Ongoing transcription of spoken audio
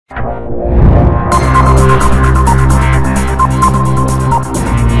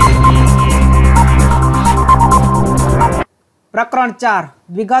પ્રકરણ 4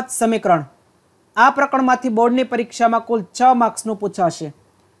 દ્વિઘાત સમીકરણ। આ પ્રકરણમાંથી બોર્ડની પરીક્ષામાં કુલ 6 માર્ક્સનું પૂછાશે।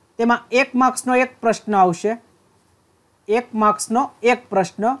 તેમાં 1 માર્ક્સનો એક પ્રશ્ન આવશે। 1 માર્ક્સનો એક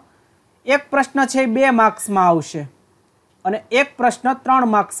પ્રશ્ન, એક પ્રશ્ન છે 2 માર્ક્સમાં આવશે અને એક પ્રશ્ન 3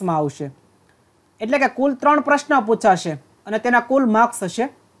 માર્ક્સમાં આવશે। એટલે કે કુલ 3 પ્રશ્ન પૂછાશે અને તેના કુલ માર્ક્સ હશે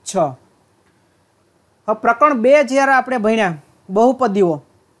 6। હવે પ્રકરણ 2 જ્યારે આપણે ભણ્યા બહુપદીઓ,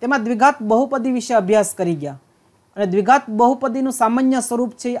 તેમાં દ્વિઘાત બહુપદી વિશે અભ્યાસ કરી ગયા અને દ્વિઘાત બહુપદીનું સામાન્ય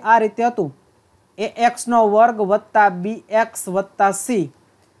સ્વરૂપ છે આ રીતે હતું: ax² + bx + c,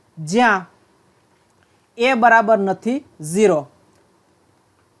 જ્યાં a બરાબર નથી 0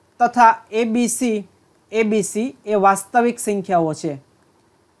 તથા abc એ વાસ્તવિક સંખ્યાઓ છે,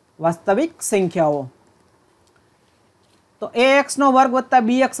 વાસ્તવિક સંખ્યાઓ। તો ax² +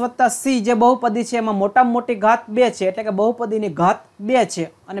 bx + c જે બહુપદી છે એમાં મોટામાં મોટી ઘાત 2 છે, એટલે કે બહુપદીની ઘાત 2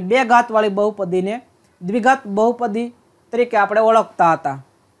 છે અને 2 ઘાતવાળી બહુપદીને દ્વિઘાત બહુપદી તરીકે આપણે ઓળખતા હતા।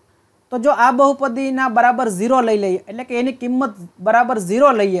 તો જો આ બહુપદીના બરાબર 0 લઈ લઈએ, એટલે કે એની કિંમત બરાબર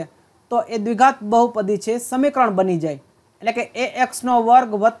 0 લઈએ તો એ દ્વિઘાત બહુપદી છે સમીકરણ બની જાય। એટલે કે ax²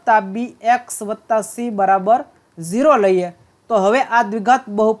 + bx + c બરાબર 0 લઈએ તો હવે આ દ્વિઘાત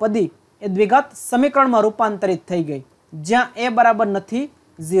બહુપદી એ દ્વિઘાત સમીકરણમાં રૂપાંતરિત થઈ ગઈ, જ્યાં a બરાબર નથી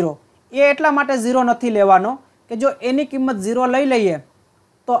 0। એ એટલા માટે 0 નથી લેવાનો કે જો એની કિંમત 0 લઈ લઈએ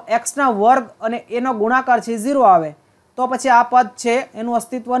તો x² અને એનો ગુણાકાર છે 0 આવે તો પછી આ પદ છે એનું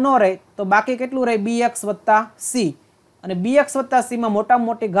અસ્તિત્વ ન રહે, તો બાકી કેટલું રહે? bx + c, અને bx + c માં મોટામાં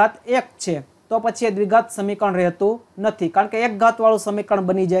મોટી ઘાત 1 છે, તો પછી એ દ્વિઘાત સમીકરણ રહેતું નથી, કારણ કે એક ઘાતવાળું સમીકરણ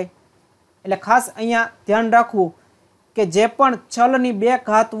બની જાય। એટલે ખાસ અહીંયા ધ્યાન રાખવું કે જે પણ ચલની 2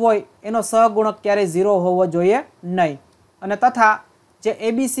 ઘાત હોય એનો સહગુણક ક્યારેય 0 હોવો જોઈએ નહીં। અને તથા જે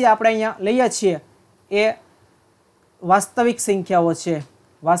abc આપણે અહીંયા લઈએ છીએ એ વાસ્તવિક સંખ્યાઓ છે,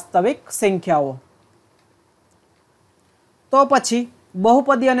 વાસ્તવિક સંખ્યાઓ। તો પછી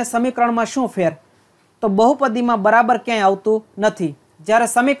બહુપદી અને સમીકરણમાં શું ફેર? તો બહુપદીમાં બરાબર ક્યાંય આવતું નથી, જ્યારે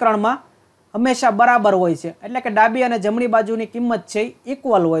સમીકરણમાં હંમેશા બરાબર હોય છે, એટલે કે ડાબી અને જમણી બાજુની કિંમત છે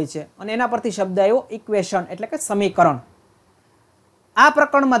ઇક્વલ હોય છે અને એના પરથી શબ્દ આવ્યો ઇક્વેશન, એટલે કે સમીકરણ। આ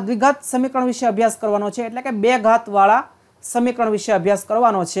પ્રકરણમાં દ્વિઘાત સમીકરણ વિશે અભ્યાસ કરવાનો છે, એટલે કે 2 ઘાતવાળા સમીકરણ વિશે અભ્યાસ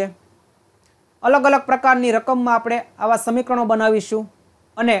કરવાનો છે। અલગ અલગ પ્રકારની રકમમાં આપણે આવા સમીકરણો બનાવીશું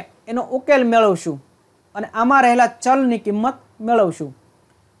અને એનો ઉકેલ મેળવશું અને આમાં રહેલા ચલની કિંમત મેળવશું।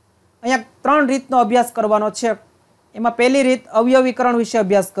 અહીંયા 3 રીતનો અભ્યાસ કરવાનો છે। એમાં પહેલી રીત અવયવીકરણ વિશે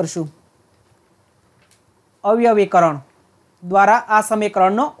અભ્યાસ કરશું। અવયવીકરણ દ્વારા આ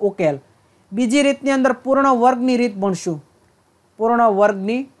સમીકરણનો ઉકેલ। બીજી રીતની અંદર પૂર્ણ વર્ગની રીત ભણશું, પૂર્ણ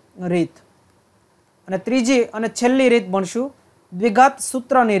વર્ગની રીત। અને ત્રીજી અને છેલ્લી રીત ભણશું દ્વિઘાત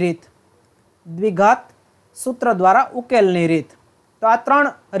સૂત્રની રીત, દ્વિઘાત સૂત્ર દ્વારા ઉકેલની રીત। તો આ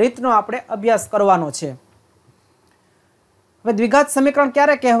 3 રીતનો આપણે અભ્યાસ કરવાનો છે। હવે દ્વિઘાત સમીકરણ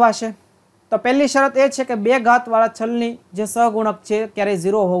ક્યારે કહેવાશે? તો પહેલી શરત એ છે કે 2 ઘાતવાળા ચલની જે સહગુણક છે ક્યારેય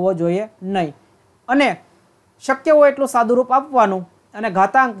 0 હોવો જોઈએ નહીં, અને શક્ય હોય એટલું સાદુરૂપ આપવાનું, અને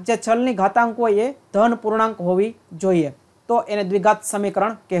ઘાતાંક જે ચલની ઘાતાંક હોય એ ધન પૂર્ણાંક હોવી જોઈએ, તો એને દ્વિઘાત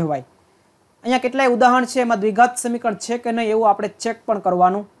સમીકરણ કહેવાય। અહીંયા કેટલાય ઉદાહરણ છે, એમાં દ્વિઘાત સમીકરણ છે કે નહીં એવું આપણે ચેક પણ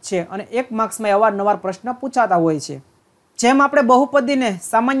કરવાનું છે, અને 1 માર્ક્સમાં અવારનવાર પ્રશ્ન પૂછાતા હોય છે। જેમ આપણે બહુપદીને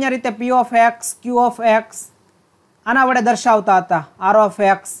સામાન્ય રીતે p of x, q of x આના વડે દર્શાવતા હતા, r of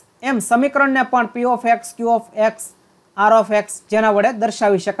x, એમ સમીકરણને પણ p of x, q of x, r of x જેના વડે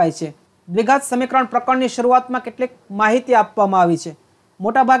દર્શાવી શકાય છે। દ્વિઘાત સમીકરણ પ્રકરણની શરૂઆતમાં કેટલીક માહિતી આપવામાં આવી છે।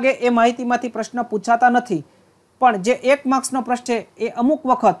 મોટાભાગે એ માહિતીમાંથી પ્રશ્ન પૂછાતા નથી, પણ જે 1 માર્ક્સનો પ્રશ્ન છે એ અમુક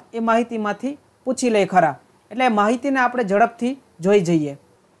વખત એ માહિતીમાંથી પૂછી લે ખરા, એટલે એ માહિતીને આપણે ઝડપથી જોઈ જઈએ।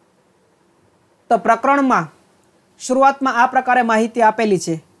 તો પ્રકરણમાં શરૂઆતમાં આ પ્રકારે માહિતી આપેલી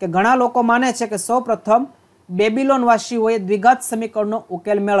છે કે ઘણા લોકો માને છે કે સૌપ્રથમ બેબીલોનવાસીઓએ દ્વિઘાત સમીકરણનો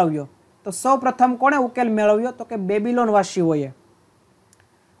ઉકેલ મેળવ્યો। તો સૌપ્રથમ કોણે ઉકેલ મેળવ્યો? તો કે બેબીલોનવાસીઓએ।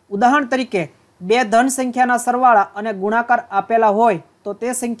 ઉદાહરણ તરીકે 2 ધન સંખ્યાના સરવાળા અને ગુણાકાર આપેલા હોય તો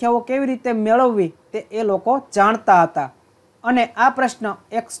તે સંખ્યાઓ કેવી રીતે મેળવવી તે એ લોકો જાણતા હતા, અને આ પ્રશ્ન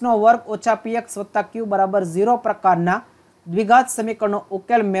x² - px + q બરાબર 0 પ્રકારના દ્વિઘાત સમીકરણનો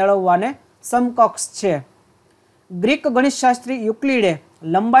ઉકેલ મેળવવાને સમકક્ષ છે। ગ્રીક ગણિતશાસ્ત્રી યુક્લિડે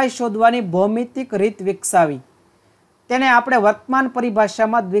લંબાઈ શોધવાની ભૌમિતિક રીત વિકસાવી, તેને આપણે વર્તમાન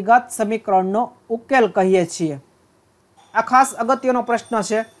પરિભાષામાં દ્વિઘાત સમીકરણનો ઉકેલ કહીએ છીએ। આ ખાસ અગત્યનો પ્રશ્ન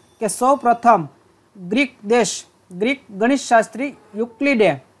છે કે સૌપ્રથમ ગ્રીક ગણિતશાસ્ત્રી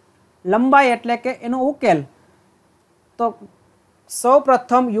યુક્લિડે લંબાઈ એટલે કે એનો ઉકેલ તો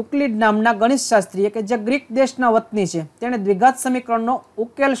સૌપ્રથમ યુક્લિડ નામના ગણિતશાસ્ત્રીએ કે જે ગ્રીક દેશના વતની છે તેણે દ્વિઘાત સમીકરણનો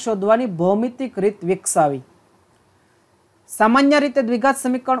ઉકેલ શોધવાની ભૌમિતિક રીત વિકસાવી. સામાન્ય રીતે દ્વિઘાત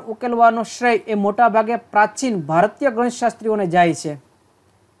સમીકરણ ઉકેલવાનો શ્રેય એ મોટાભાગે પ્રાચીન ભારતીય ગણિતશાસ્ત્રીઓને જાય છે.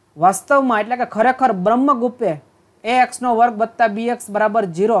 વાસ્તવમાં એટલે કે ખરેખર બ્રહ્મગુપ્તે ax નો વર્ગ વત્તા bx બરાબર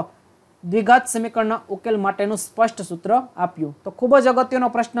 0 દ્વિઘાત સમીકરણના ઉકેલ માટેનું સ્પષ્ટ સૂત્ર આપ્યું. તો ખૂબ જ અગત્યનો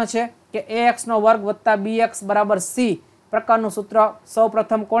પ્રશ્ન છે કે ax નો વર્ગ વત્તા bx બરાબર c પ્રકારનું સૂત્ર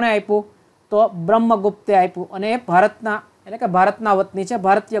સૌપ્રથમ કોણે આપ્યું? તો બ્રહ્મગુપ્તે આપ્યું, અને એ ભારતના એટલે કે ભારતના વતની છે,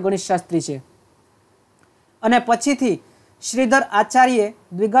 ભારતીય ગણિતશાસ્ત્રી છે. અને પછીથી શ્રીધર આચાર્યે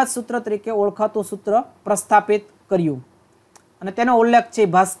દ્વિઘાત સૂત્ર તરીકે ઓળખાતું સૂત્ર પ્રસ્થાપિત કર્યું, અને તેનો ઉલ્લેખ છે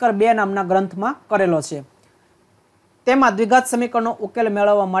ભાસ્કર 2 નામના ગ્રંથમાં કરેલો છે. તેમાં દ્વિઘાત સમીકરણનો ઉકેલ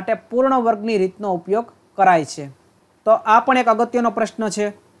મેળવવા માટે પૂર્ણ વર્ગની રીતનો ઉપયોગ કરાય છે. તો આ પણ એક અગત્યનો પ્રશ્ન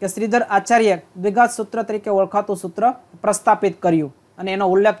છે કે શ્રીધર આચાર્યે દ્વિઘાત સૂત્ર તરીકે ઓળખાતું સૂત્ર પ્રસ્થાપિત કર્યું, અને એનો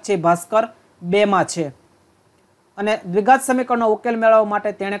ઉલ્લેખ છે ભાસ્કર 2 માં છે. અને દ્વિઘાત સમીકરણનો ઉકેલ મેળવવા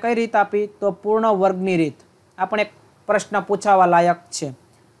માટે તેણે કઈ રીત આપી? તો પૂર્ણ વર્ગની રીત. આ પણ એક પ્રશ્ન પૂછાવા લાયક છે.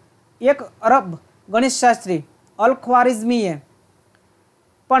 એક અરબ ગણિતશાસ્ત્રી અલ-ખ્વારિઝમીએ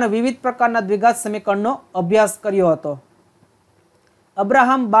પણ વિવિધ પ્રકારના દ્વિઘાત સમીકરણનો અભ્યાસ કર્યો હતો.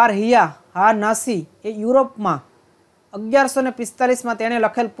 અબ્રાહમ બારહિયા હા નાસી એ યુરોપમાં 1145માં તેણે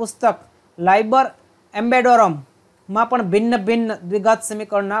લખેલ પુસ્તક લાઇબર એમ્બેડોરમમાં પણ ભિન્ન ભિન્ન દ્વિઘાત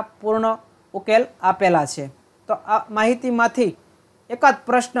સમીકરણના પૂર્ણ ઉકેલ આપેલા છે. તો આ માહિતીમાંથી એકાદ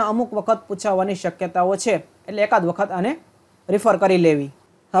પ્રશ્ન અમુક વખત પૂછાવાની શક્યતાઓ છે, એટલે એકાદ વખત આને રિફર કરી લેવી.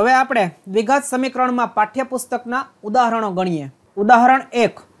 હવે આપણે દ્વિઘાત સમીકરણમાં પાઠ્યપુસ્તકના ઉદાહરણો ગણીએ. ઉદાહરણ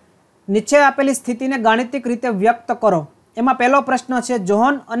 1, નીચે આપેલી સ્થિતિને ગાણિતિક રીતે વ્યક્ત કરો. એમાં પહેલો પ્રશ્ન છે,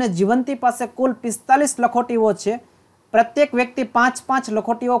 જોહન અને જીવંતી પાસે કુલ 45 લખોટીઓ છે. પ્રત્યેક વ્યક્તિ 5-5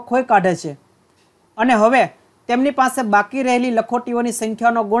 લખોટીઓ ખોઈ કાઢે છે, અને હવે તેમની પાસે બાકી રહેલી લખોટીઓની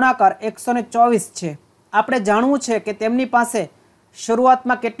સંખ્યાનો ગુણાકાર 124 છે. આપણે જાણવું છે કે તેમની પાસે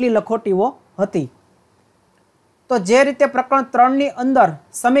શરૂઆતમાં કેટલી લખોટીઓ હતી. તો જે રીતે પ્રકરણ 3ની અંદર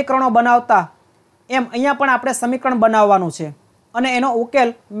સમીકરણો બનાવતા એમ અહીંયા પણ આપણે સમીકરણ બનાવવાનું છે અને એનો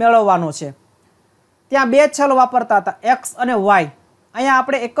ઉકેલ મેળવવાનો છે. ત્યાં 2 ચલ વાપરતા હતા, x અને y. અહીંયા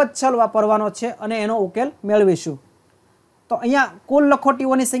આપણે એક જ ચલ વાપરવાનો છે અને એનો ઉકેલ મેળવીશું. તો અહીંયા કુલ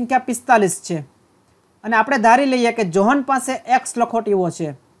લખોટીઓની સંખ્યા 45 છે, અને આપણે ધારી લઈએ કે જોહન પાસે x લખોટીઓ છે.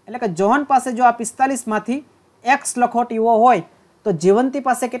 એટલે કે જોહન પાસે જો આ 45માંથી x લખોટીઓ હોય તો જીવંતી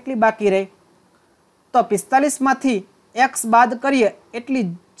પાસે કેટલી બાકી રહે? તો 45માંથી x બાદ કરીએ એટલી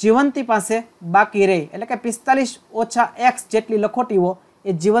જીવંતી પાસે બાકી રહે. એટલે કે 45 ઓછા x જેટલી લખોટીઓ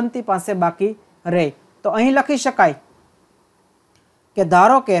એ જીવંતી પાસે બાકી રહે. તો અહીં લખી શકાય કે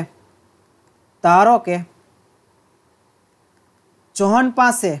ધારો કે જોહન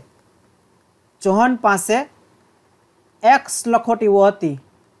પાસે x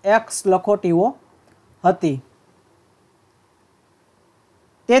લખોટીઓ હતી.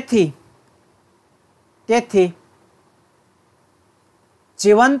 તેથી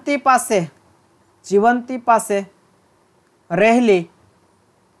જીવંતી પાસે રહેલી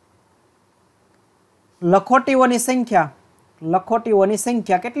લખોટીઓની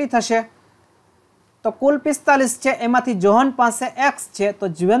સંખ્યા કેટલી થશે? તો કુલ 45 છે, એમાંથી જોહન પાસે x છે, તો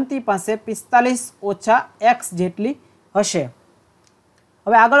જીવંતી પાસે 45 ઓછા x જેટલી હશે.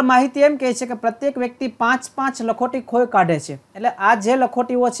 હવે આગળ માહિતી એમ કહે છે કે પ્રત્યેક વ્યક્તિ 5-5 લખોટી ખોઈ કાઢે છે. એટલે આ જે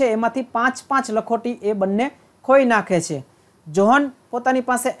લખોટીઓ છે એમાંથી 5-5 લખોટી એ બંને ખોઈ નાખે છે. જોહન પોતાની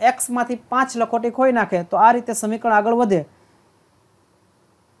પાસે x માંથી 5 લખોટી ખોઈ નાખે તો આ રીતે સમીકરણ આગળ વધે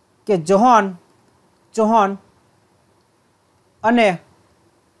કે જોહન અને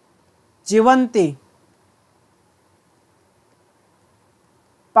જીવંતી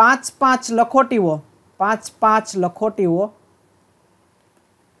 5-5 લખોટીઓ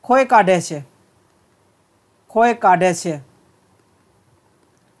ખોઈ કાઢે છે.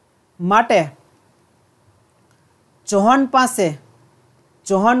 માટે જોહન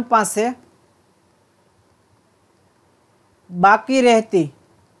પાસે બાકી રહેતી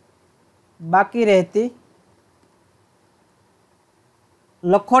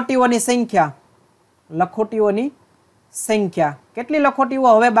લખોટીઓની સંખ્યા કેટલી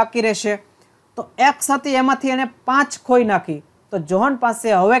લખોટીઓ હવે બાકી રહેશે? તો x હતી એમાંથી એને 5 ખોઈ નાખી, તો જોહન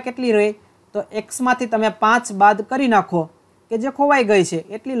પાસે હવે કેટલી રહી? તો x માંથી તમે 5 બાદ કરી નાખો કે જે ખોવાઈ ગઈ છે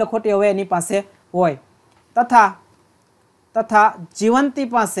એટલી લખોટી હવે એની પાસે હોય. તથા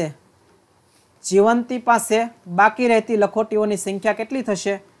જીવંતી પાસે બાકી રહેતી લખોટીઓની સંખ્યા કેટલી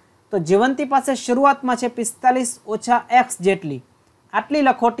થશે? તો જીવંતી પાસે શરૂઆતમાં છે 45 ઓછા x જેટલી. આટલી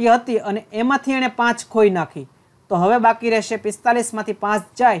લખોટી હતી અને એમાંથી એણે 5 ખોઈ નાખી, તો હવે બાકી રહેશે 45માંથી 5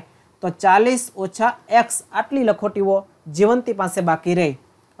 જાય તો 40 ઓછા x આટલી લખોટીઓ જીવંતી પાસે બાકી રહે.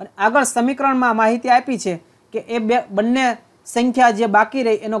 અને આગળ સમીકરણમાં માહિતી આપી છે કે એ બંને સંખ્યા જે બાકી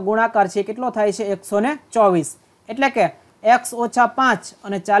રહી એનો ગુણાકાર છે કેટલો થાય છે 124. એટલે કે x ઓછા 5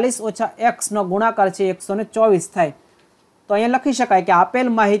 અને 40 ઓછા x નો ગુણાકાર છે 124 થાય. તો અહીંયા લખી શકાય કે આપેલ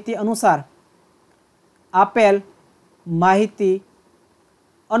માહિતી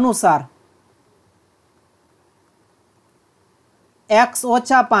અનુસાર x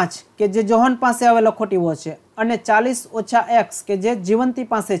ઓછા 5 કે જે જોહન પાસે હવે લખોટીઓ છે અને 40 ઓછા x કે જે જીવંતી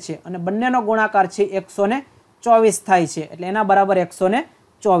પાસે છે અને બંનેનો ગુણાકાર છે 124 થાય છે. એટલે એના બરાબર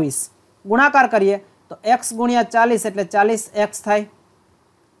 124. ગુણાકાર કરીએ તો x ગુણ્યા 40 એટલે 40x થાય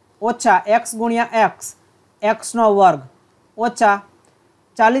ઓછા x ગુણ્યા x નો વર્ગ ઓછા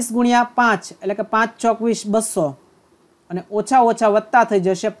 40 ગુણ્યા 5 એટલે કે 5 × 6 = 200 અને ઓછા ઓછા વત્તા થઈ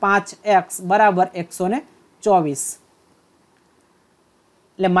જશે 5x બરાબર 124.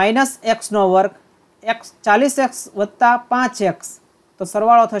 એટલે માઇનસ x નો વર્ગ 40x વત્તા 5x તો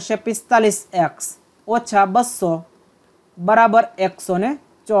સરવાળો થશે 45x ઓછા 200 બરાબર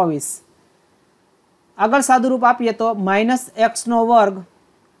 124. આગળ સાદુરૂપ આપીએ તો -x નો વર્ગ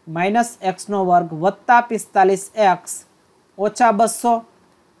વત્તા 45x ઓછા 200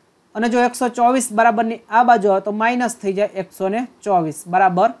 અને જો 124 બરાબરની આ બાજુ આવે તો માઇનસ થઈ જાય 124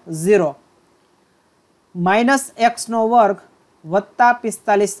 બરાબર 0. -x નો વર્ગ વત્તા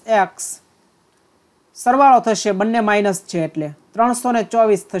 45x સરવાળો થશે બંને માઇનસ છે એટલે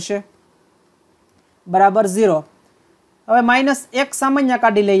 324 થશે બરાબર 0. હવે -1 સામાન્ય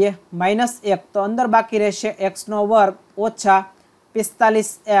કાઢી લઈએ -1 તો અંદર બાકી રહેશે x નો વર્ગ ઓછા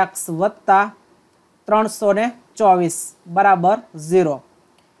 45x વત્તા 324 બરાબર 0.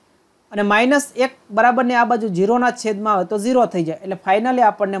 અને -1 બરાબરની આ બાજુ 0 ના છેદમાં આવે તો 0 થઈ જાય એટલે ફાઇનલી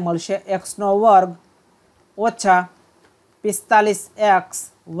આપણને મળશે x નો વર્ગ ઓછા 45x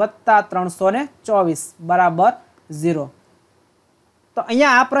વત્તા 324 બરાબર 0. તો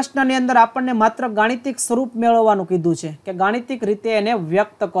અહીંયા આ પ્રશ્નની અંદર આપણને માત્ર ગાણિતિક સ્વરૂપ મેળવવાનું કીધું છે કે ગાણિતિક રીતે એને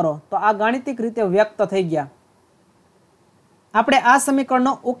વ્યક્ત કરો. તો આ ગાણિતિક રીતે વ્યક્ત થઈ ગયા. આપણે આ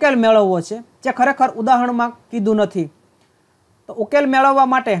સમીકરણનો ઉકેલ મેળવવો છે જે ખરેખર ઉદાહરણમાં કીધું નથી. તો ઉકેલ મેળવવા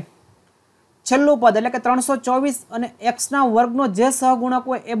માટે છેલ્લું પદ એટલે કે 324 અને x ના વર્ગનો જે સહગુણક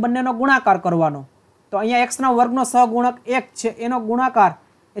હોય એ બંનેનો ગુણાકાર કરવાનો. તો અહીંયા x ના વર્ગનો સહગુણક 1 છે એનો ગુણાકાર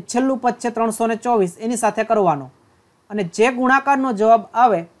એ છેલ્લું પદ છે 324 એની સાથે કરવાનો અને જે ગુણાકારનો જવાબ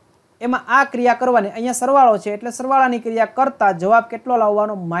આવે એમાં આ ક્રિયા કરવાની. અહીંયા સરવાળો છે એટલે સરવાળાની ક્રિયા કરતા જવાબ કેટલો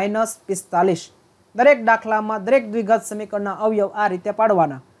લાવવાનો -45. દરેક દાખલામાં દરેક દ્વિઘાત સમીકરણના અવયવ આ રીતે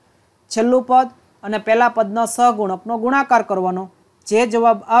પાડવાના. છેલ્લું પદ અને પહેલા પદના સહગુણકનો ગુણાકાર કરવાનો. જે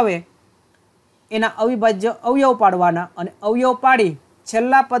જવાબ આવે એના અવિભાજ્ય અવયવ પાડવાના અને અવયવ પાડી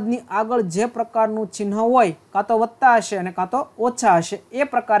છેલ્લા પદની આગળ જે પ્રકારનું ચિહ્ન હોય કાં તો વત્તા હશે અને કાં તો ઓછા હશે એ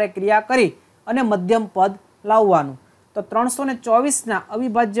પ્રકારે ક્રિયા કરી અને મધ્યમ પદ લાવવાનું. તો 324ના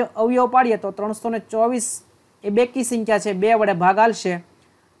અવિભાજ્ય અવયવ પાડીએ તો 324 એ બેકી સંખ્યા છે 2 વડે ભાગાલશે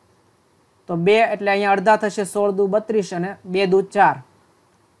તો 2 એટલે અહીંયા અડધા થશે 16 દુ 32 અને 2 દુ 4.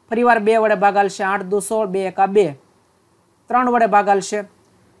 ફરીવાર 2 વડે ભાગાલશે 8 દુ 16 2 એકા 2. 3 વડે ભાગાલશે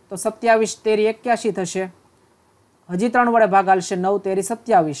તો 27 તેરી 81 થશે. હજી 3 વડે ભાગાલશે 9 તેરી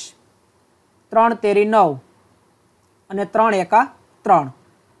 27 3 તેરી 9 અને 3 એકા 3.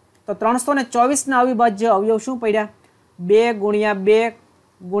 તો 324ના અવિભાજ્ય અવયવ શું પડ્યા 2 ગુણ્યા 2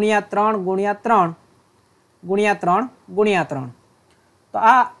 ગુણ્યા 3 ગુણ્યા 3 ગુણ્યા 3 ગુણ્યા 3. તો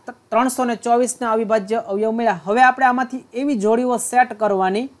આ 324ના અવિભાજ્ય અવયવ મળ્યા. હવે આપણે આમાંથી એવી જોડીઓ સેટ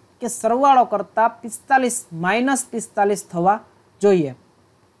કરવાની કે સરવાળો કરતા 45 -45 થવા જોઈએ.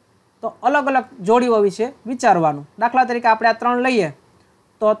 તો અલગ અલગ જોડીઓ વિશે વિચારવાનું. દાખલા તરીકે આપણે આ 3 લઈએ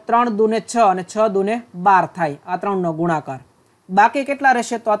તો 3 દુને 6 અને 6 દુને 12 થાય આ 3નો ગુણાકાર. બાકી કેટલા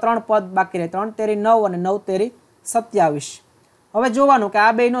રહેશે તો આ 3 પદ બાકી રહે 3 તેરી 9 અને 9 તેરી 27. હવે જોવાનું કે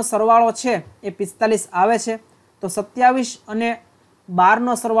આ બેનો સરવાળો છે એ 45 આવે છે તો 27 અને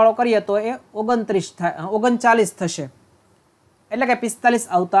 12નો સરવાળો કરીએ તો એ 39 થશે એટલે કે 45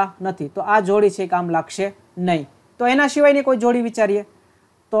 આવતા નથી. તો આ જોડી છે કામ લાગશે નહીં. તો એના સિવાયની કોઈ જોડી વિચારીએ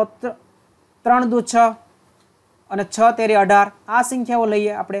તો 3 દુ 6 અને 6 તેરી 18 આ સંખ્યાઓ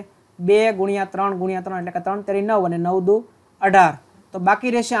લઈએ આપણે 2 ગુણ્યા 3 ગુણ્યા 3 એટલે કે 3 તેરી 9 અને 9 દુ 18. તો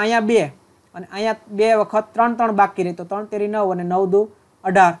બાકી રહેશે અહીંયા 2 અને અહીંયા 2 વખત 3 બાકી રહે તો 3 તેરી 9 અને 9 દુ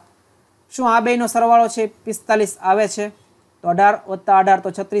 18. શું આ બેનો સરવાળો છે 45 આવે છે તો 18 વત્તા 18 તો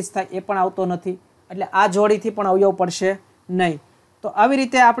 36 થાય એ પણ આવતો નથી એટલે આ જોડીથી પણ અવયવ પડશે નહીં. તો આવી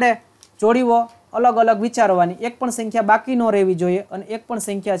રીતે આપણે જોડીઓ અલગ અલગ વિચારવાની. એક પણ સંખ્યા બાકી ન રહેવી જોઈએ અને એક પણ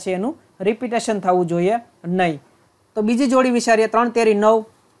સંખ્યા છે એનું રિપીટેશન થવું જોઈએ નહીં. તો બીજી જોડી વિચારીએ 3 તેરી 9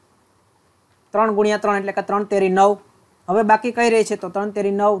 3 ગુણ્યા 3 એટલે કે 3 તેરી 9. હવે બાકી કઈ રહી છે તો 3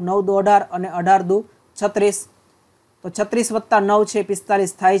 તેરી 9 9 દુ 18 અને 18 દુ 36. તો 36 + 9 છે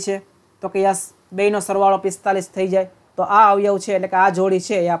 45 થાય છે તો કે યસ બેયનો સરવાળો 45 થઈ જાય તો આ અવયવ છે એટલે કે આ જોડી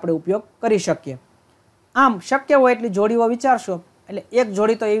છે એ આપણે ઉપયોગ કરી શકીએ આમ શક્ય હોય એટલી જોડીઓ વિચારશો એટલે એક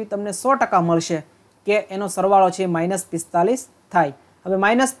જોડી તો એવી તમને 100% મળશે કે એનો સરવાળો છે -45 થાય હવે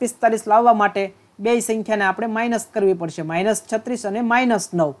 -45 લાવવા માટે બે સંખ્યાને આપણે માઇનસ કરવી પડશે -36 અને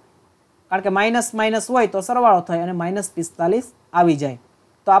 -9 કારણ કે માઇનસ માઇનસ હોય તો સરવાળો થાય અને -45 આવી જાય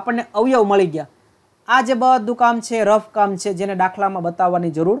તો આપણને અવયવ મળી ગયા આ જે બધું કામ છે રફ કામ છે જેને દાખલામાં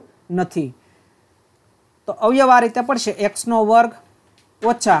બતાવવાની જરૂર નથી તો અવયવ આ રીતે પડશે x²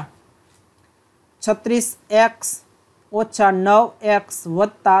 ઓછા 36x ઓછા 9x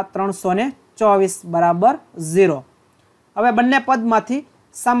વત્તા 324 બરાબર 0 હવે બંને પદમાંથી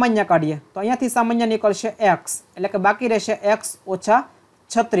સામાન્ય કાઢીએ તો અહીંયાથી સામાન્ય નીકળશે x એટલે કે બાકી રહેશે x ઓછા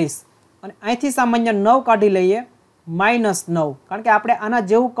 36 અને અહીંથી સામાન્ય 9 કાઢી લઈએ -9 કારણ કે આપણે આના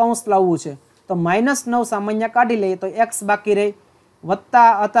જેવું કૌંસ લાવવું છે તો -9 સામાન્ય કાઢી લઈએ તો x બાકી રહી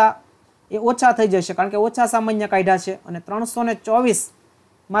વત્તા હતા એ ઓછા થઈ જશે કારણ કે ઓછા સામાન્ય કાઢ્યા છે અને 324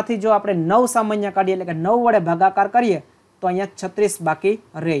 માંથી જો આપણે 9 સામાન્ય કાઢીએ એટલે કે 9 વડે ભાગાકાર કરીએ તો અહીંયા 36 બાકી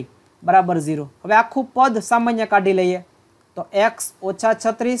રહે બરાબર 0 હવે આખું પદ સામાન્ય કાઢી લઈએ તો x ઓછા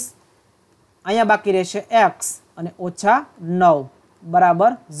 36 અહીંયા બાકી રહેશે x અને ઓછા 9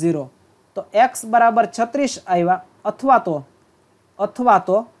 બરાબર 0 તો x બરાબર 36 આવ્યા અથવા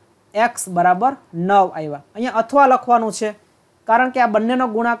તો x બરાબર 9 આવ્યા અહીંયા અથવા લખવાનું છે કારણ કે આ બંનેનો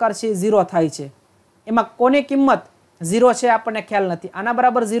ગુણાકાર છે 0 થાય છે એમાં કોની કિંમત 0 છે આપણને ખ્યાલ નથી આના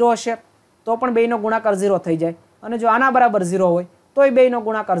બરાબર 0 હશે તો પણ બેયનો ગુણાકાર 0 થઈ જાય અને જો આના બરાબર 0 હોય તોય બેયનો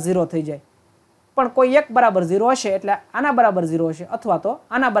ગુણાકાર 0 થઈ જાય પણ કોઈ એક બરાબર 0 હશે એટલે આના બરાબર 0 હશે અથવા તો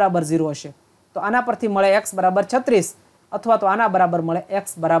આના બરાબર 0 હશે તો આના પરથી મળે x બરાબર 36 અથવા તો આના બરાબર મળે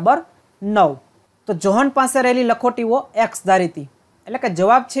x બરાબર 9 તો જોહન પાસે રહેલી લખોટીઓ x ધારી હતી એટલે કે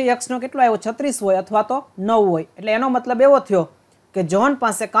જવાબ છે x નો કેટલો આવ્યો 36 હોય અથવા તો 9 હોય એટલે એનો મતલબ એવો થયો કે જોહન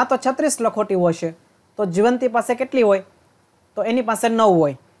પાસે કાં તો 36 લખોટીઓ હશે તો જીવંતી પાસે કેટલી હોય તો એની પાસે 9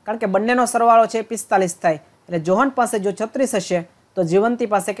 હોય કારણ કે બંનેનો સરવાળો છે 45 થાય એટલે જોહન પાસે જો 36 હશે તો જીવંતી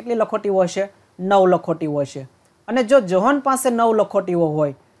પાસે કેટલી લખોટીઓ હશે 9 લખોટીઓ હશે અને જો જોહન પાસે 9 લખોટીઓ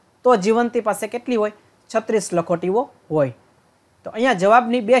હોય તો જીવંતી પાસે કેટલી હોય 36 લખોટીઓ હોય તો અહીંયા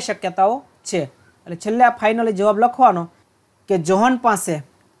જવાબની બે શક્યતાઓ છે એટલે છેલ્લે આ ફાઇનલી જવાબ લખવાનો કે જોહન પાસે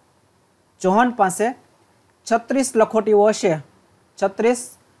 36 લખોટીઓ હશે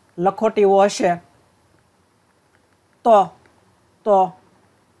 36 લખોટીઓ હશે તો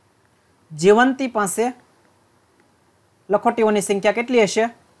જીવંતી પાસે લખોટીઓની સંખ્યા કેટલી હશે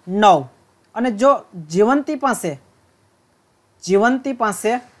 9 અને જો જીવંતી પાસે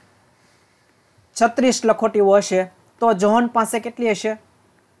 36 લખોટીઓ હશે તો જોહન પાસે કેટલી હશે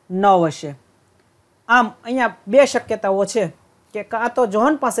 9 હશે આમ અહીંયા બે શક્યતાઓ છે કે કાં તો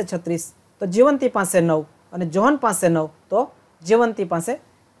જોહન પાસે 36 તો જીવંતી પાસે 9 અને જોહન પાસે 9 તો જીવંતી પાસે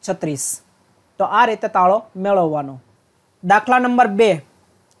 36 તો આ રીતે તાળો મેળવવાનો દાખલા નંબર 2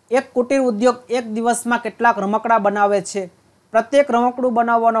 એક કુટીર ઉદ્યોગ એક દિવસમાં કેટલાક રમકડા બનાવે છે પ્રત્યેક રમકડું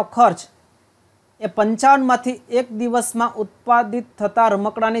બનાવવાનો ખર્ચ એ 55 માંથી એક દિવસમાં ઉત્પાદિત થતા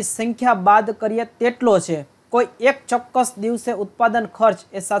રમકડાની સંખ્યા બાદ કરીએ તેટલો છે કોઈ એક ચોક્કસ દિવસે ઉત્પાદન ખર્ચ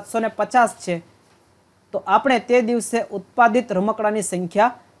એ 750 છે તો આપણે તે દિવસે ઉત્પાદિત રમકડાની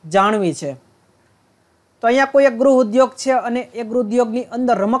સંખ્યા જાણવી છે તો અહીંયા કોઈ એક ગૃહ ઉદ્યોગ છે અને એ ગૃહ ઉદ્યોગની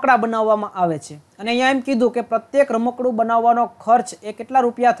અંદર રમકડા બનાવવામાં આવે છે અને અહીંયા એમ કીધું કે પ્રત્યેક રમકડું બનાવવાનો ખર્ચ એ કેટલા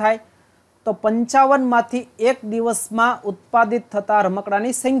રૂપિયા થાય તો 55 માંથી એક દિવસમાં ઉત્પાદિત થતા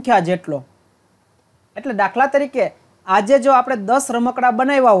રમકડાની સંખ્યા જેટલો એટલે દાખલા તરીકે આજે જો આપણે 10 રમકડા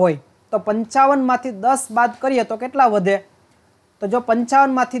બનાવ્યા હોય તો 55 માંથી 10 બાદ કરીએ તો કેટલા વધે તો જો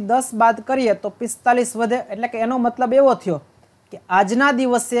 55 માંથી 10 બાદ કરીએ તો 45 વધે એટલે કે એનો મતલબ એવો થયો કે આજના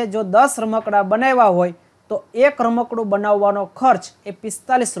દિવસે જો 10 રમકડા બનાવ્યા હોય તો એક રમકડું બનાવવાનો ખર્ચ એ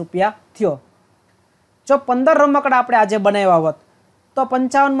 45 રૂપિયા થયો જો 15 રમકડા આપણે આજે બનાવ્યા હોત તો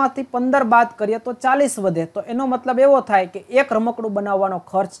 55 માંથી 15 બાદ કરીએ તો 40 વધે તો એનો મતલબ એવો થાય કે એક રમકડું બનાવવાનો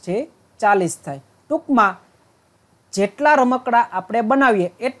ખર્ચ છે 40 થાય ટૂંકમાં જેટલા રમકડા આપણે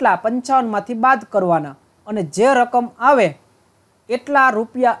બનાવીએ એટલા 55 માંથી બાદ કરવાના અને જે રકમ આવે એટલા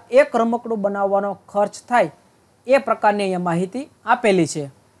રૂપિયા એક રમકડું બનાવવાનો ખર્ચ થાય એ પ્રકારની અહીંયા માહિતી આપેલી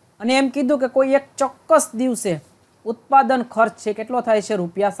છે અને એમ કીધું કે કોઈ એક ચોક્કસ દિવસે ઉત્પાદન ખર્ચ છે કેટલો થાય છે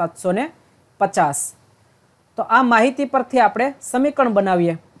રૂપિયા 750 તો આ માહિતી પરથી આપણે સમીકરણ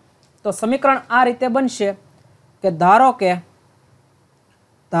બનાવીએ તો સમીકરણ આ રીતે બનશે કે ધારો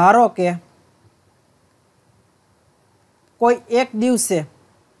કે કોઈ એક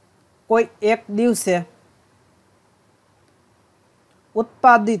દિવસે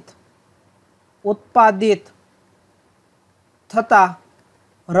ઉત્પાદિત થતા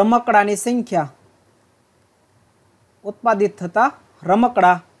રમકડાની સંખ્યા ઉત્પાદિત થતા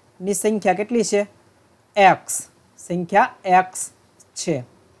રમકડાની સંખ્યા કેટલી છે? x. સંખ્યા x છે.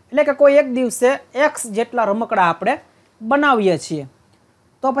 એટલે કે કોઈ એક દિવસે x જેટલા રમકડા આપણે બનાવીએ છીએ.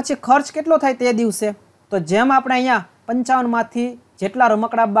 તો પછી ખર્ચ કેટલો થાય તે દિવસે? તો જેમ આપણે અહીંયા 55માંથી જેટલા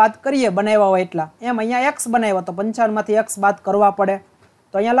રમકડા બાદ કરીએ બનાવ્યા હોય એટલા, એમ અહીંયા x બનાવ્યા તો 55માંથી x બાદ કરવા પડે.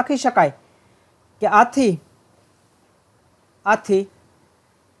 તો અહીંયા લખી શકાય કે આથી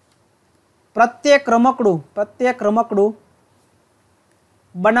પ્રત્યેક રમકડું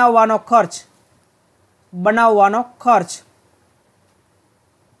બનાવવાનો ખર્ચ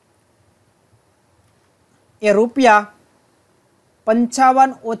એ રૂપિયા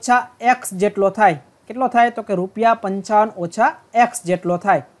 55 ઓછા x જેટલો થાય. કેટલો થાય? તો કે રૂપિયા 55 ઓછા x જેટલો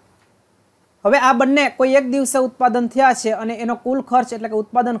થાય. હવે આ બંને કોઈ એક દિવસે ઉત્પાદન થયા છે અને એનો કુલ ખર્ચ એટલે કે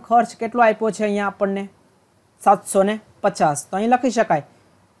ઉત્પાદન ખર્ચ કેટલો આપ્યો છે અહીંયા આપણને? 750. તો અહીં લખી શકાય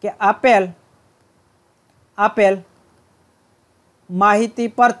કે આપેલ માહિતી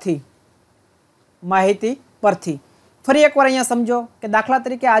પરથી ફરી એકવાર અહીંયા સમજો કે દાખલા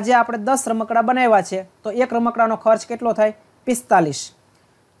તરીકે આજે આપણે 10 રમકડા બનાવ્યા છે તો એક રમકડાનો ખર્ચ કેટલો થાય? 45.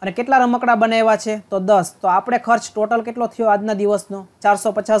 અને કેટલા રમકડા બનાવ્યા છે? તો 10. તો આપણે ખર્ચ ટોટલ કેટલો થયો આજના દિવસનો?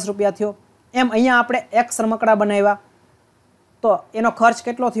 450 રૂપિયા થયો. એમ અહીંયા આપણે x રમકડા બનાવ્યા તો એનો ખર્ચ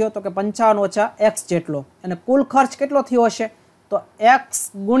કેટલો થયો? તો કે 55 ઓછા x જેટલો. અને કુલ ખર્ચ કેટલો થયો હશે? તો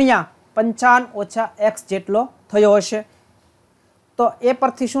x ગુણ્યા 55 ઓછા x જેટલો થયો હશે. તો એ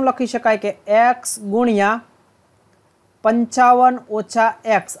પરથી શું લખી શકાય કે x ગુણ્યા 55 ઓછા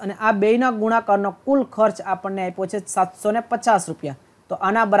x અને આ બેયના ગુણાકારનો કુલ ખર્ચ આપણને આપ્યો છે 750 રૂપિયા. તો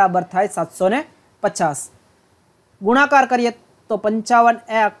આના બરાબર થાય 750. ગુણાકાર કરીએ તો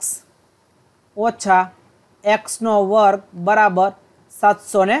 55x ઓછા x નો વર્ગ બરાબર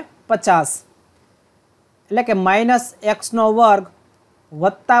 750. એટલે કે માઇનસ x નો વર્ગ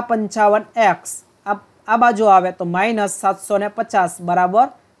વત્તા 55x. આ બાજુ આવે તો માઇનસ 750 બરાબર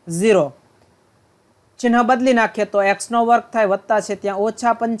 0. ચિહ્ન બદલી નાખીએ તો x નો વર્ગ થાય વત્તા છે ત્યાં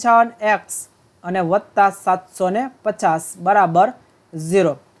ઓછા 55x અને વત્તા 750 બરાબર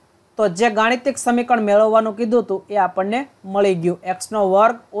 0. તો જે ગાણિતિક સમીકરણ મેળવવાનું કીધું હતું એ આપણને મળી ગયું. x નો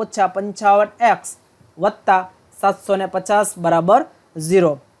વર્ગ ઓછા 55x વત્તા 750 બરાબર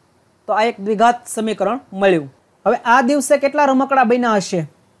 0. તો આ એક દ્વિઘાત સમીકરણ મળ્યું. હવે આ દિવસે કેટલા રમકડા બન્યા હશે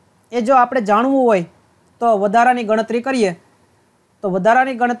એ જો આપણે જાણવું હોય તો વધારાની ગણતરી કરીએ. તો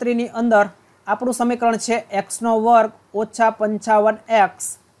વધારાની ગણતરીની અંદર આપણું સમીકરણ છે x નો વર્ગ ઓછા 55x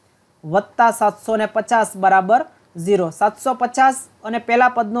વત્તા 750 બરાબર 0. 750 અને પહેલા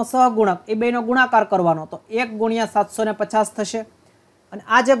પદનો સહગુણક એ બેનો ગુણાકાર કરવાનો તો 1 ગુણ્યા 750 થશે. અને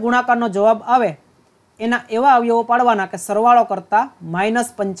આ જે ગુણાકારનો જવાબ આવે એના એવા અવયવો પાડવાના કે સરવાળો કરતા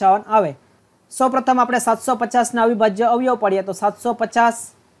 -55 આવે. સૌપ્રથમ આપણે 750ના અવિભાજ્ય અવયવ પાડીએ તો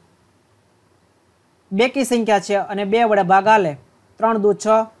 750 બેકી સંખ્યા છે અને 2 વડે ભાગ આલે. 3 દુ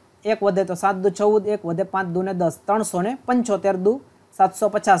 6, 1 વધે તો 7 દુ 14, 1 વધે 5 દુ ને 10, 375 દુ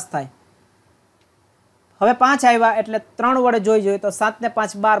 750 થાય. હવે 5 આવ્યા એટલે 3 વડે જોઈએ તો 7 ને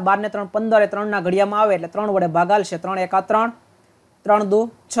 5 12, 12 ને 3 15 એ 3 ના ઘડિયામાં આવે એટલે 3 વડે ભાગ આલશે. 3 એકા 3, 3 દુ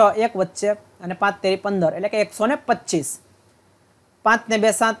 6, 1 વચ્ચે અને 5 તેરી 15 એટલે કે 125. 5 ને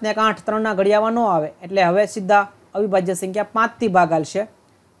 2 7 ને 8 3 ના ઘડિયામાં ન આવે એટલે હવે સીધા અવિભાજ્ય સંખ્યા 5 થી ભાગ આલશે.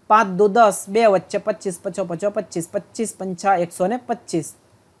 5 દુ 10, 2 વચ્ચે 25, 5 25, 25 5 125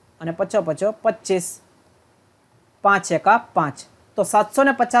 અને 5 25, 5 એકા 5. તો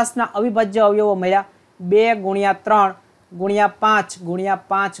 750 ના અવિભાજ્ય અવયવો મળ્યા 2 ગુણ્યા 3 ગુણ્યા 5 ગુણ્યા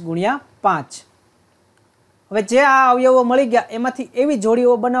 5 ગુણ્યા 5. હવે જે આ અવયવો મળી ગયા એમાંથી એવી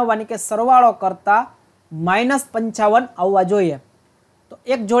જોડીઓ બનાવવાની કે સરવાળો કરતા -55 આવવા જોઈએ. તો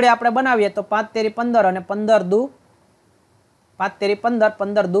એક જોડી આપણે બનાવીએ તો 5 તેરી 15 અને 15 દુ 5 તેરી 15,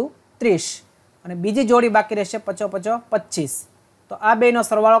 15 દુ 30 અને બીજી જોડી બાકી રહેશે 5 5 25. તો આ બેનો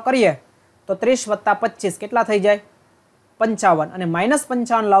સરવાળો કરીએ તો 30 વત્તા 25 કેટલા થઈ જાય? 55. અને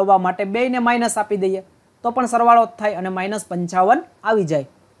 -55 લાવવા માટે બેયને માઇનસ આપી દઈએ તો પણ સરવાળો થાય અને -55 આવી જાય.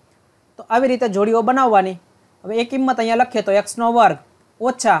 તો આવી રીતે જોડીઓ બનાવવાની. હવે એ કિંમત અહીંયા લખીએ તો x નો વર્ગ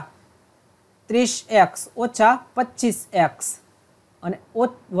ઓછા 30x ઓછા 25x અને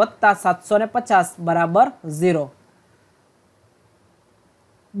વત્તા 750 બરાબર 0.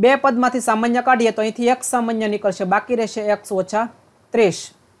 બે પદમાંથી સામાન્ય કાઢીએ તો અહીંથી x સામાન્ય નીકળશે, બાકી રહેશે x ઓછા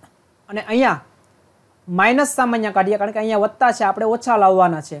 30 અને અહીંયા માઇનસ સામાન્ય કાઢીએ કારણ કે અહીંયા વત્તા છે આપણે ઓછા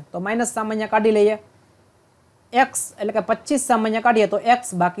લાવવાના છે તો માઇનસ સામાન્ય કાઢી લઈએ. x એટલે કે 25 સામાન્ય કાઢીએ તો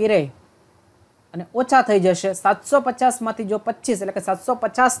x બાકી રહે અને ઓછા થઈ જશે. 750 માંથી જો 25 એટલે કે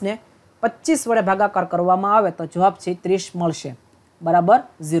 750 ને 25 વડે ભાગાકાર કરવામાં આવે તો જવાબ છે 30 મળશે બરાબર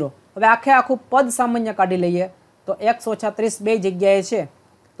 0. હવે આખે આખું પદ સામાન્ય કાઢી લઈએ તો x ઓછા 30 બે જગ્યાએ છે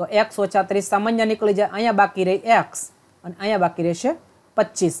तो x ओछा 30 सामान्य निकली जाए। अहींया बाकी रही x અને અહીંયા બાકી રહેશે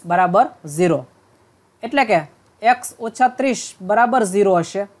 25 બરાબર 0 એટલે કે x ઓછા 30 બરાબર 0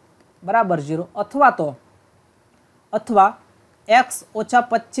 હશે બરાબર 0 અથવા x ઓછા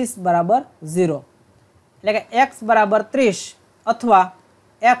 25 બરાબર 0 એટલે કે x બરાબર 30 અથવા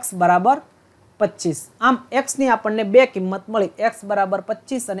x બરાબર 25 આમ x ની આપણને બે કિંમત મળી x બરાબર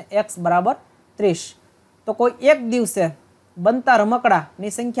 25 અને x બરાબર 30 તો કોઈ એક દિવસે બનતા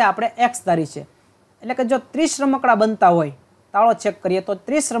રમકડાની સંખ્યા આપણે x ધારી છે એટલે કે જો 30 રમકડા બનતા હોય તાળો ચેક કરીએ તો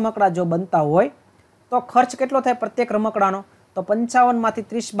 30 રમકડા જો બનતા હોય તો ખર્ચ કેટલો થાય પ્રત્યેક રમકડાનો તો 55 માંથી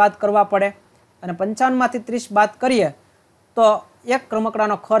 30 બાદ કરવા પડે અને 55 માંથી 30 બાદ કરીએ તો એક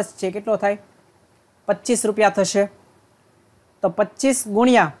રમકડાનો ખર્ચ છે કેટલો થાય 25 રૂપિયા થશે તો 25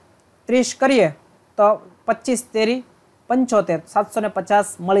 ગુણ્યા 30 કરીએ તો 25 તેરી 75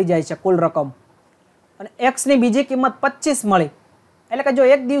 750 મળી જાય છે કુલ રકમ અને x ની બીજી કિંમત 25 મળી એટલે કે જો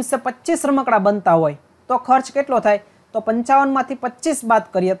એક દિવસે 25 રમકડા બનતા હોય તો ખર્ચ કેટલો થાય તો 55 માંથી 25 બાદ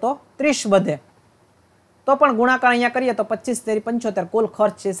કરીએ તો 30 વધે તો પણ ગુણાકાર અહીંયા કરીએ તો 25 તેરી 75 કુલ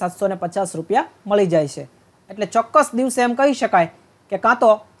ખર્ચ છે 750 રૂપિયા મળી જાય છે એટલે ચોક્કસ દિવસે એમ કહી શકાય કે કાં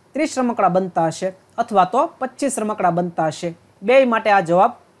તો 30 રમકડા બનતા હશે અથવા તો 25 રમકડા બનતા હશે બેય માટે આ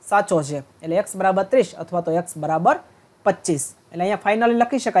જવાબ સાચો છે એટલે x બરાબર 30 અથવા તો x બરાબર 25 એટલે અહીંયા ફાઇનલી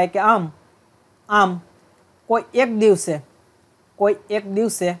લખી શકાય કે આમ કોઈ એક દિવસે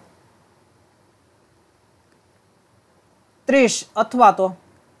 30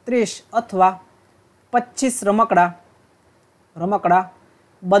 અથવા 25 રમકડા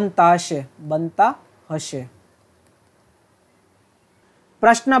બનતા હશે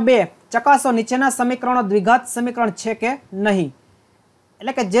પ્રશ્ન 2 ચકાસો નીચેના સમીકરણો દ્વિઘાત સમીકરણ છે કે નહીં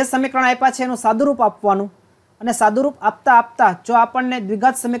એટલે કે જે સમીકરણ આપ્યા છે એનું સાદુરૂપ આપવાનું અને સાદુરૂપ આપતા જો આપણને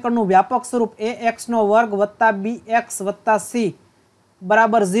દ્વિઘાત સમીકરણનું વ્યાપક સ્વરૂપ ax² + bx + c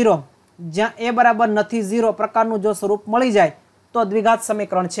બરાબર 0 જ્યાં a બરાબર નથી 0 પ્રકારનું જો સ્વરૂપ મળી જાય તો દ્વિઘાત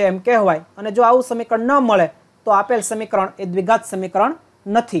સમીકરણ છે એમ કહેવાય અને જો આવું સમીકરણ ન મળે તો આપેલ સમીકરણ એ દ્વિઘાત સમીકરણ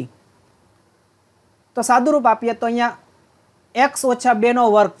નથી તો સાદુરૂપ આપીએ તો અહીંયા x ઓછા 2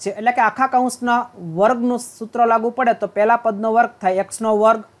 નો વર્ગ છે એટલે કે આખા કૌંસના વર્ગનું સૂત્ર લાગુ પડે તો પહેલા પદનો વર્ગ થાય x²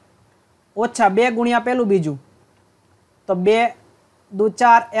 ઓછા 2 ગુણ્યા પેલું બીજું તો 2 દુ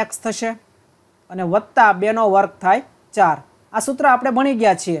 4 x થશે અને વત્તા 2 નો વર્ગ થાય 4 આ સૂત્ર આપણે ભણી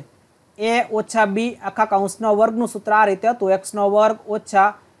ગયા છીએ a ઓછા b આખા કૌંસનો વર્ગનું સૂત્ર આ રીતે હતું x² ઓછા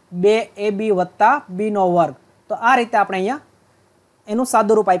 2ab વત્તા b નો વર્ગ તો આ રીતે આપણે અહીંયા એનું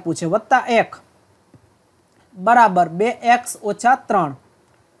સાદુરૂપ આપ્યું છે વત્તા 1 બરાબર 2x ઓછા 3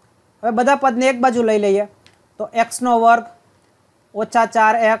 હવે બધા પદને એક બાજુ લઈ લઈએ તો x² ઓછા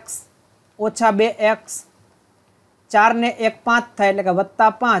 4x ઓછા 2x 4 ને 1 5 થાય એટલે કે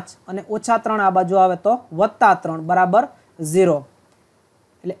વત્તા 5 અને ઓછા 3 આ બાજુ આવે તો વત્તા 3 બરાબર 0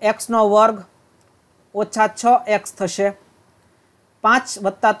 એટલે x² ઓછા 6x થશે 5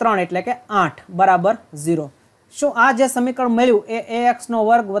 વત્તા 3 એટલે કે 8 બરાબર 0 શું આ જે સમીકરણ મળ્યું એ ax²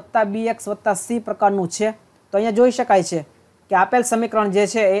 વત્તા bx વત્તા c પ્રકારનું છે તો અહીંયા જોઈ શકાય છે કે આપેલ સમીકરણ જે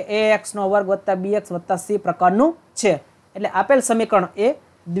છે એ ax² વત્તા bx વત્તા c પ્રકારનું છે એટલે આપેલ સમીકરણ એ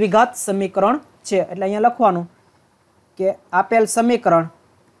દ્વિઘાત સમીકરણ છે એટલે અહીંયા લખવાનું કે આપેલ સમીકરણ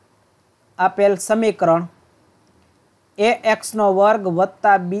ax²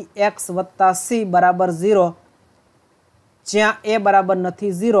 વત્તા bx વત્તા c બરાબર 0 જ્યાં a બરાબર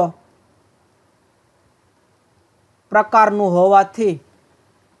નથી 0 પ્રકારનું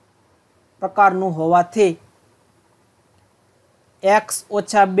હોવાથી x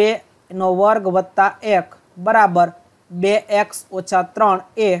ઓછા 2 નો વર્ગ વત્તા 1 બરાબર 2x ઓછા 3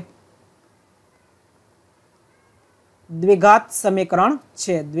 એ દ્વિઘાત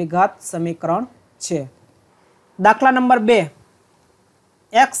સમીકરણ છે દાખલા નંબર 2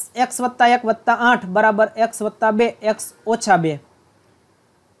 x વત્તા 1 વત્તા 8 બરાબર x વત્તા 2 x ઓછા 2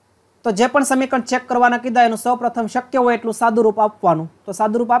 તો જે પણ સમીકરણ ચેક કરવાના કીધા એનું સૌપ્રથમ શક્ય હોય એટલું સાદુરૂપ આપવાનું તો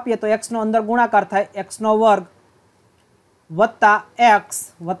સાદુરૂપ આપીએ તો x નો અંદર ગુણાકાર થાય x² વત્તા x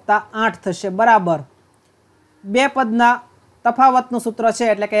વત્તા 8 થશે બરાબર બે પદના તફાવતનું સૂત્ર છે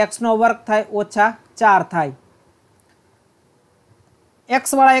એટલે કે x² થાય ઓછા 4 થાય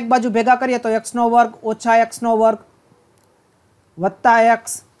x વાળા એક બાજુ ભેગા કરીએ તો x² ઓછા x² વત્તા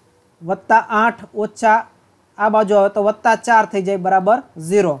x વત્તા 8 ઓછા આ બાજુ આવે તો વત્તા 4 થઈ જાય બરાબર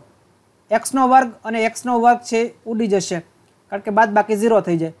 0 x² અને x² છે ઉડી જશે કારણ કે બાદ બાકી 0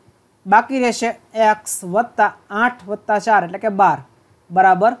 થઈ જાય બાકી રહેશે x વત્તા 8 વત્તા 4 એટલે કે 12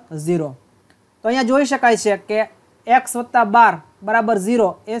 બરાબર 0 તો અહીંયા જોઈ શકાય છે કે x વત્તા 12 બરાબર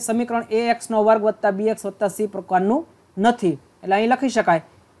 0 એ સમીકરણ ax² વત્તા bx વત્તા c પ્રકારનું નથી એટલે અહીં લખી શકાય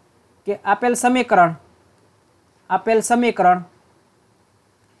કે આપેલ સમીકરણ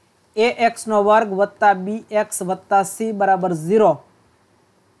ax નો વર્ગ વત્તા bx વત્તા c બરાબર 0,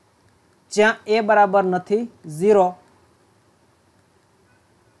 જ્યાં a બરાબર નથી 0,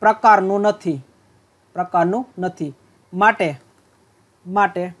 પ્રકારનું નથી માટે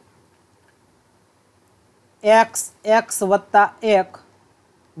x વત્તા 1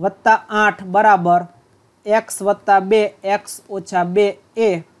 વત્તા 8 બરાબર x વત્તા 2 x ઓછા 2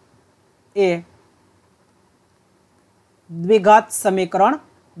 એ દ્વિઘાત સમીકરણ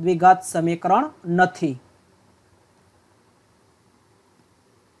નથી.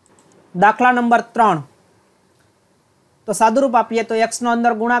 દાખલા નંબર 3. તો સાદુરૂપ આપીએ તો x નો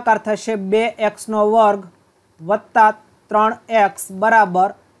અંદર ગુણાકાર થશે 2x નો વર્ગ વત્તા 3x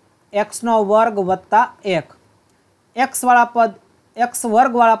બરાબર x નો વર્ગ વત્તા 1. x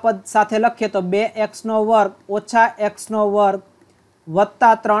વર્ગ વાળા પદ સાથે લખીએ તો 2x નો વર્ગ ઓછા x નો વર્ગ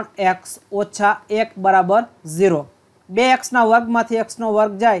વત્તા 3x ઓછા 1 બરાબર 0. 2x ના વર્ગમાંથી x નો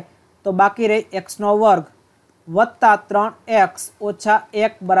વર્ગ જાય તો બાકી રહી x નો વર્ગ વત્તા 3x ઓછા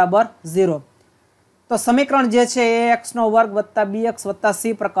 1 બરાબર 0. તો સમીકરણ જે છે એ x નો વર્ગ વત્તા bx વત્તા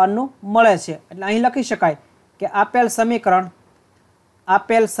c પ્રકારનું મળે છે. એટલે અહીં લખી શકાય કે આપેલ સમીકરણ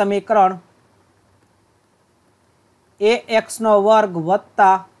ax નો વર્ગ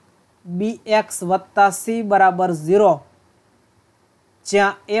વત્તા bx વત્તા c બરાબર 0,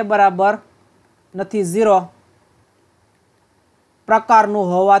 જ્યાં a બરાબર નથી 0, પ્રકારનું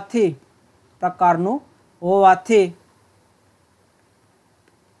હોવાથી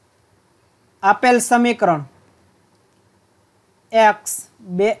આપેલ સમીકરણ x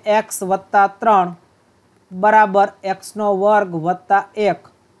 2x વત્તા 3 બરાબર x નો વર્ગ વત્તા 1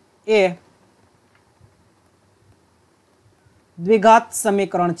 એ દ્વિઘાત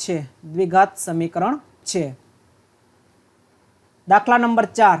સમીકરણ છે. દાખલા નંબર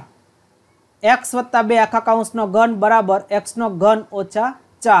 4. x વત્તા 2 આખા કૌંસનો ઘન બરાબર x નો ઘન ઓછા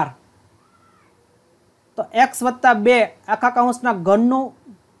 4. તો x વત્તા 2 આખા કૌંસના ઘનનું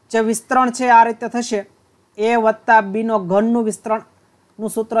જે વિસ્તરણ છે આ રીતે થશે. a વત્તા b નો ઘનનું વિસ્તરણનું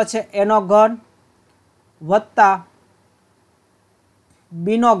સૂત્ર છે a નો ઘન વત્તા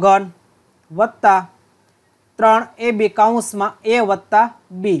b નો ઘન વત્તા 3ab કૌંસમાં a વત્તા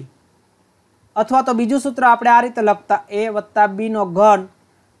b, અથવા તો બીજું સૂત્ર આપણે આ રીતે લખતા a વત્તા b નો ઘન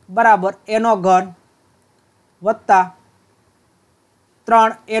બરાબર a નો ઘન વત્તા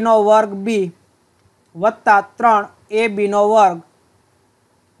 3a નો વર્ગ b વત્તા 3ab નો વર્ગ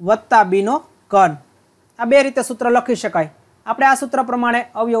વત્તા b નો ઘન. આ બે રીતે સૂત્ર લખી શકાય. આપણે આ સૂત્ર પ્રમાણે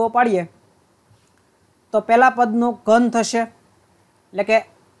અવયવો પાડીએ તો પહેલા પદનું ઘન થશે એટલે કે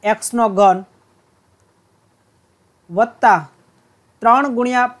x નો ઘન વત્તા 3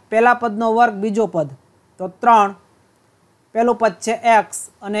 ગુણ્યા પહેલા પદનો વર્ગ બીજો પદ, તો 3 પહેલું પદ છે x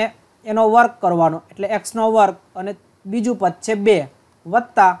અને એનો વર્ગ કરવાનો એટલે x નો વર્ગ અને બીજું પદ છે 2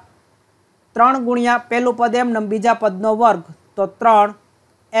 વત્તા 3 ગુણ્યા પહેલું પદ એમને બીજા પદનો વર્ગ તો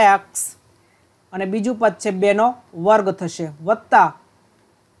 3x અને બીજું પદ છે 2 નો વર્ગ થશે વત્તા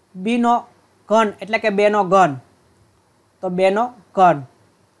b નો ઘન એટલે કે 2 નો ઘન, તો 2 નો ઘન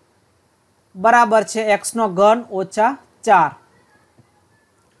બરાબર છે x નો ઘન ઓછા 4.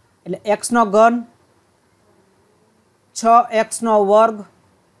 એટલે x નો ઘન 6x નો વર્ગ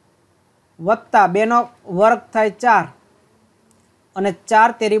વત્તા 2 નો વર્ગ થાય 4 અને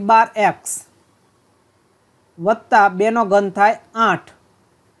 4 તેરી 12x વત્તા 2 નો ઘન થાય 8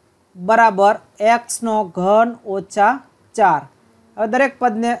 બરાબર x નો ઘન ઓછા 4. હવે દરેક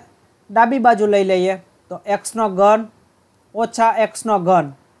પદને ડાબી બાજુ લઈ લઈએ તો x નો ઘન ઓછા x નો ઘન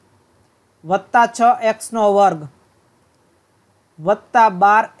વત્તા 6x નો વર્ગ વત્તા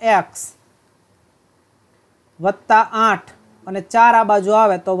 12x વત્તા 8 અને 4 આ બાજુ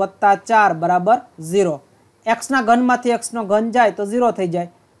આવે તો વત્તા 4 બરાબર 0. x ના ઘનમાંથી x નો ઘન જાય તો 0 થઈ જાય.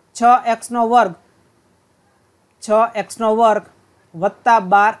 6x નો વર્ગ વત્તા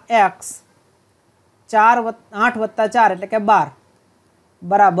 12x 8 વત્તા 4 એટલે કે 12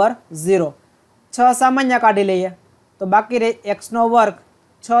 બરાબર 0. 6 સામાન્ય કાઢી લઈએ તો બાકી રહે x નો વર્ગ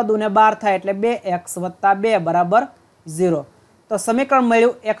 6 દુને 12 થાય એટલે 2x વત્તા 2 બરાબર 0. તો સમીકરણ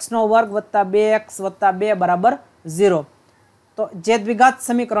મળ્યું x નો વર્ગ વત્તા 2x વત્તા 2 બરાબર 0. તો જે દ્વિઘાત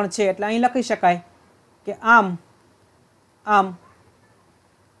સમીકરણ છે એટલે અહીં લખી શકાય કે આમ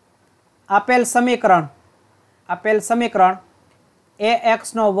આપેલ સમીકરણ ax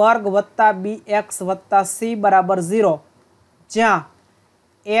નો વર્ગ વત્તા bx વત્તા c બરાબર 0, જ્યાં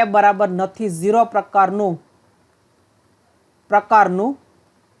a બરાબર નથી 0 પ્રકારનું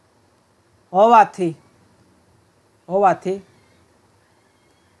હોવાથી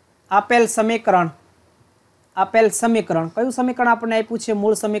આપેલ સમીકરણ કયું સમીકરણ આપણને આપ્યું છે?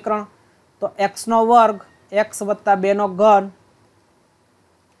 મૂળ સમીકરણ. તો x નો વર્ગ x વત્તા 2 નો ઘન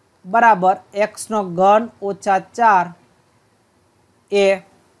બરાબર x નો ઘન ઓછા 4 એ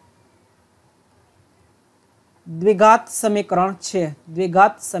દ્વિઘાત સમીકરણ છે.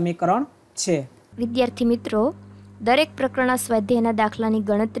 દ્વિઘાત સમીકરણ છે. વિદ્યાર્થી મિત્રો, દરેક પ્રકરણના સ્વાધ્યાયના દાખલાની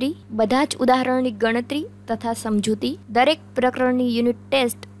ગણતરી, બધા જ ઉદાહરણની ગણતરી તથા સમજૂતી, દરેક પ્રકરણની યુનિટ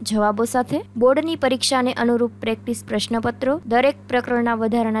ટેસ્ટ જવાબો સાથે, બોર્ડની પરીક્ષાને અનુરૂપ પ્રેક્ટિસ પ્રશ્નપત્રો, દરેક પ્રકરણના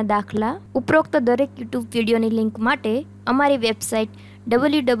વધારાના દાખલા, ઉપરોક્ત દરેક યુટ્યુબ વિડીયોની લિંક માટે અમારી વેબસાઇટ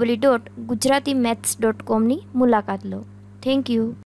www.gujaratimaths.com ની મુલાકાત લો. Thank you.